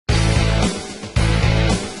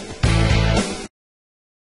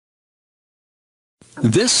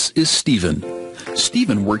This is Stephen.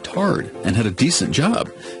 Stephen worked hard and had a decent job,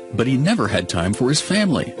 but he never had time for his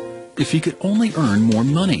family. If he could only earn more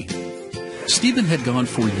money. Stephen had gone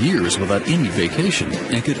for years without any vacation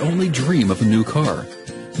and could only dream of a new car.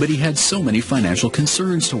 But he had so many financial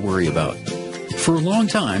concerns to worry about. For a long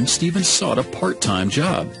time, Stephen sought a part-time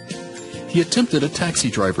job. He attempted a taxi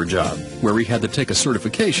driver job, where he had to take a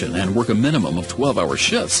certification and work a minimum of 12-hour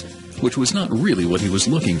shifts, which was not really what he was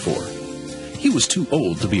looking for. He was too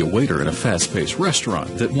old to be a waiter in a fast-paced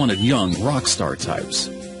restaurant that wanted young rock star types.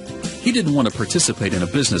 He didn't want to participate in a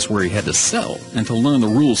business where he had to sell and to learn the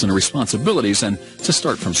rules and responsibilities and to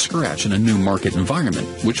start from scratch in a new market environment,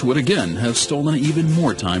 which would again have stolen even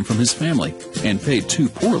more time from his family and paid too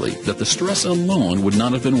poorly that the stress alone would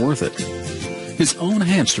not have been worth it. His own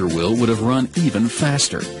hamster wheel would have run even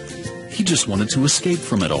faster. He just wanted to escape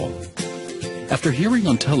from it all. After hearing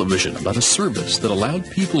on television about a service that allowed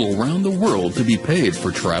people around the world to be paid for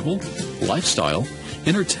travel, lifestyle,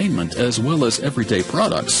 entertainment, as well as everyday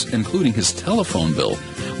products, including his telephone bill,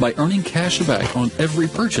 by earning cash back on every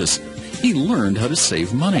purchase, he learned how to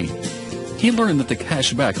save money. He learned that the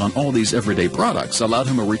cash back on all these everyday products allowed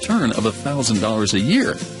him a return of $1,000 a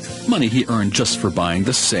year, money he earned just for buying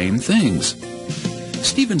the same things.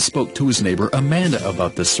 Stephen spoke to his neighbor Amanda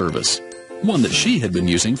about this service, one that she had been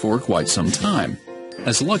using for quite some time.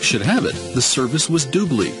 As luck should have it, the service was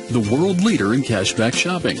Doobly, the world leader in cashback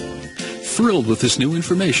shopping. Thrilled with this new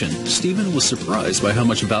information, Stephen was surprised by how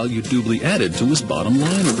much value Doobly added to his bottom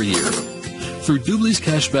line every year. Through Doobly's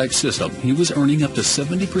cashback system, he was earning up to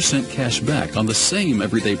 70% cash back on the same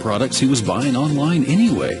everyday products he was buying online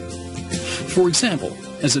anyway. For example,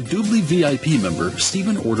 as a Doobly VIP member,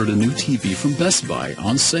 Stephen ordered a new TV from Best Buy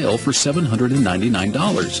on sale for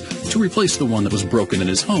 $799 to replace the one that was broken in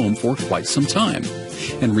his home for quite some time,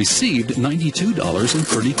 and received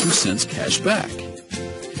 $92.32 cash back.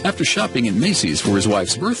 After shopping at Macy's for his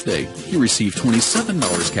wife's birthday, he received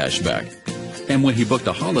 $27 cash back. And when he booked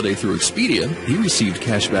a holiday through Expedia, he received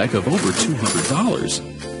cash back of over $200.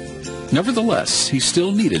 Nevertheless, he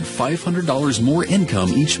still needed $500 more income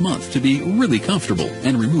each month to be really comfortable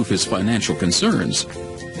and remove his financial concerns.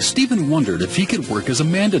 Stephen wondered if he could work as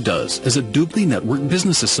Amanda does as a Doobly Network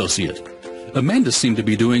business associate. Amanda seemed to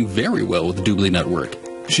be doing very well with Doobly Network.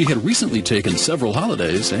 She had recently taken several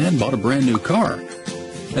holidays and bought a brand new car.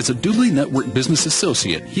 As a Doobly Network business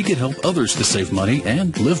associate, he could help others to save money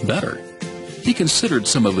and live better. He considered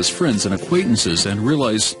some of his friends and acquaintances and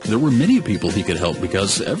realized there were many people he could help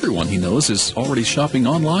because everyone he knows is already shopping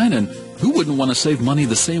online, and who wouldn't want to save money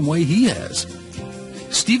the same way he has?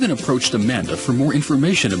 Stephen approached Amanda for more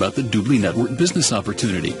information about the Doobly Network business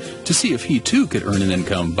opportunity to see if he too could earn an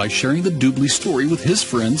income by sharing the Doobly story with his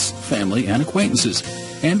friends, family, and acquaintances,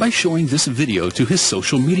 and by showing this video to his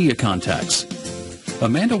social media contacts.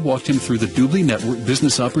 Amanda walked him through the Doobly Network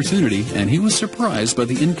business opportunity, and he was surprised by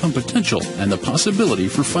the income potential and the possibility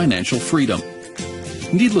for financial freedom.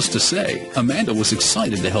 Needless to say, Amanda was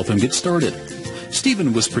excited to help him get started.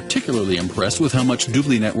 Stephen was particularly impressed with how much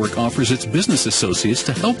Doobly Network offers its business associates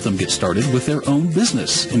to help them get started with their own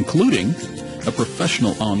business, including a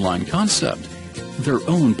professional online concept, their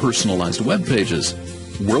own personalized web pages,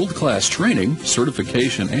 world-class training,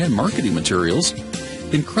 certification, and marketing materials,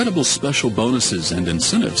 incredible special bonuses and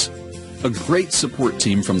incentives, a great support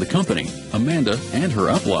team from the company, Amanda and her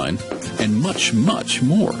upline, and much, much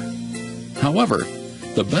more. However,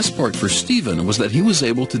 the best part for Stephen was that he was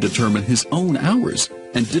able to determine his own hours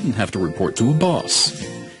and didn't have to report to a boss.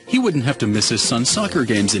 He wouldn't have to miss his son's soccer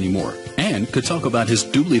games anymore and could talk about his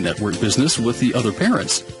Doobly Network business with the other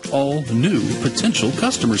parents, all new potential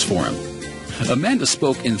customers for him. Amanda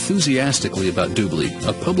spoke enthusiastically about Doobly,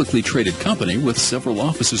 a publicly traded company with several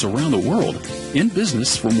offices around the world, in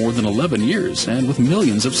business for more than 11 years and with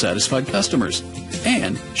millions of satisfied customers.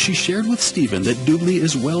 And she shared with Stephen that Doobly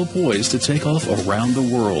is well poised to take off around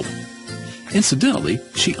the world. Incidentally,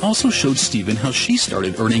 she also showed Stephen how she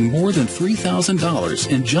started earning more than $3,000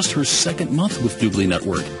 in just her second month with Doobly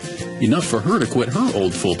Network, enough for her to quit her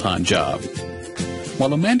old full-time job.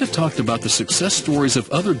 While Amanda talked about the success stories of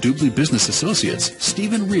other Doobly business associates,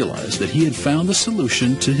 Stephen realized that he had found the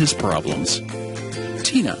solution to his problems.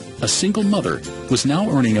 Tina, a single mother, was now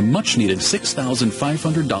earning a much-needed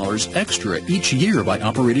 $6,500 extra each year by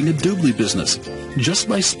operating a Doobly business, just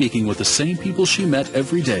by speaking with the same people she met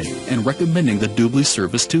every day and recommending the Doobly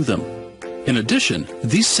service to them. In addition,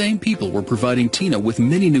 these same people were providing Tina with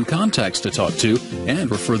many new contacts to talk to and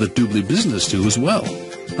refer the Doobly business to as well.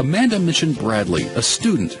 Amanda mentioned Bradley, a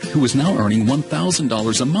student who was now earning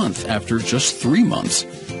 $1,000 a month after just 3 months,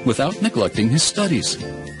 without neglecting his studies.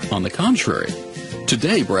 On the contrary,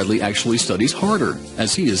 Today, Bradley actually studies harder,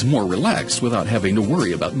 as he is more relaxed without having to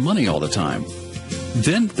worry about money all the time.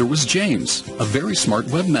 Then there was James, a very smart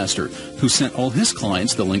webmaster who sent all his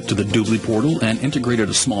clients the link to the Doobly portal and integrated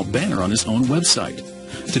a small banner on his own website.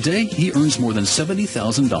 Today, he earns more than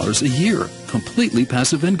 $70,000 a year, completely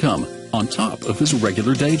passive income, on top of his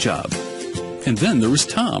regular day job. And then there was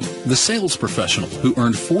Tom, the sales professional who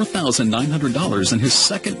earned $4,900 in his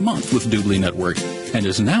second month with Doobly Network and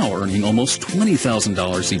is now earning almost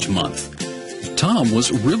 $20,000 each month. Tom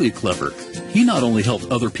was really clever. He not only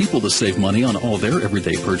helped other people to save money on all their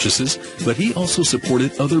everyday purchases, but he also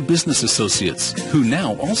supported other business associates who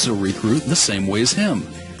now also recruit the same way as him.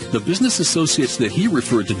 The business associates that he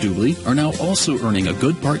referred to Doobly are now also earning a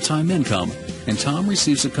good part-time income, and Tom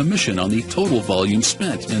receives a commission on the total volume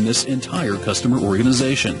spent in this entire customer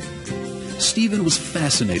organization. Stephen was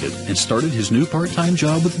fascinated and started his new part-time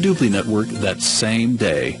job with Doobly Network that same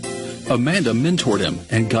day. Amanda mentored him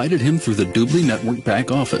and guided him through the Doobly Network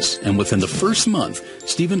back office, and within the first month,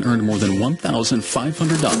 Stephen earned more than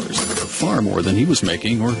 $1,500, far more than he was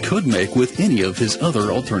making or could make with any of his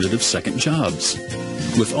other alternative second jobs.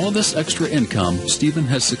 With all this extra income, Stephen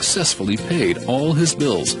has successfully paid all his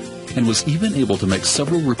bills and was even able to make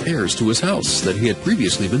several repairs to his house that he had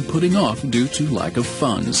previously been putting off due to lack of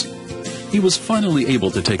funds. He was finally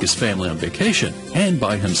able to take his family on vacation and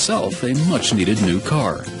buy himself a much-needed new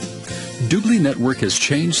car. Doobly Network has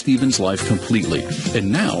changed Stephen's life completely,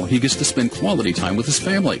 and now he gets to spend quality time with his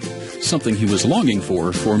family, something he was longing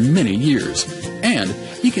for many years. And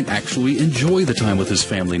he can actually enjoy the time with his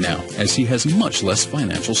family now, as he has much less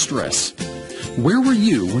financial stress. Where were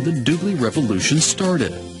you when the Doobly revolution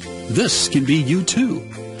started? This can be you too.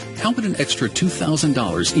 How would an extra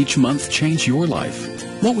 $2,000 each month change your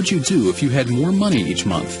life? What would you do if you had more money each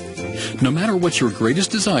month? No matter what your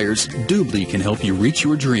greatest desires, Doobly can help you reach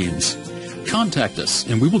your dreams. Contact us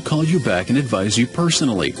and we will call you back and advise you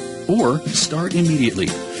personally. Or start immediately.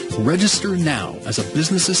 Register now as a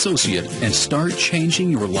business associate and start changing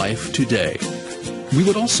your life today. We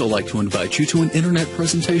would also like to invite you to an internet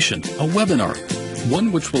presentation, a webinar,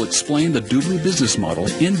 one which will explain the Doobly business model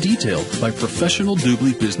in detail by professional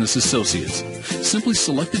Doobly business associates. Simply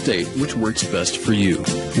select a date which works best for you.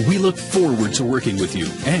 We look forward to working with you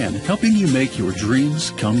and helping you make your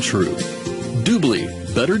dreams come true. Doobly,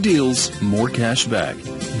 better deals, more cash back.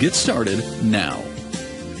 Get started now.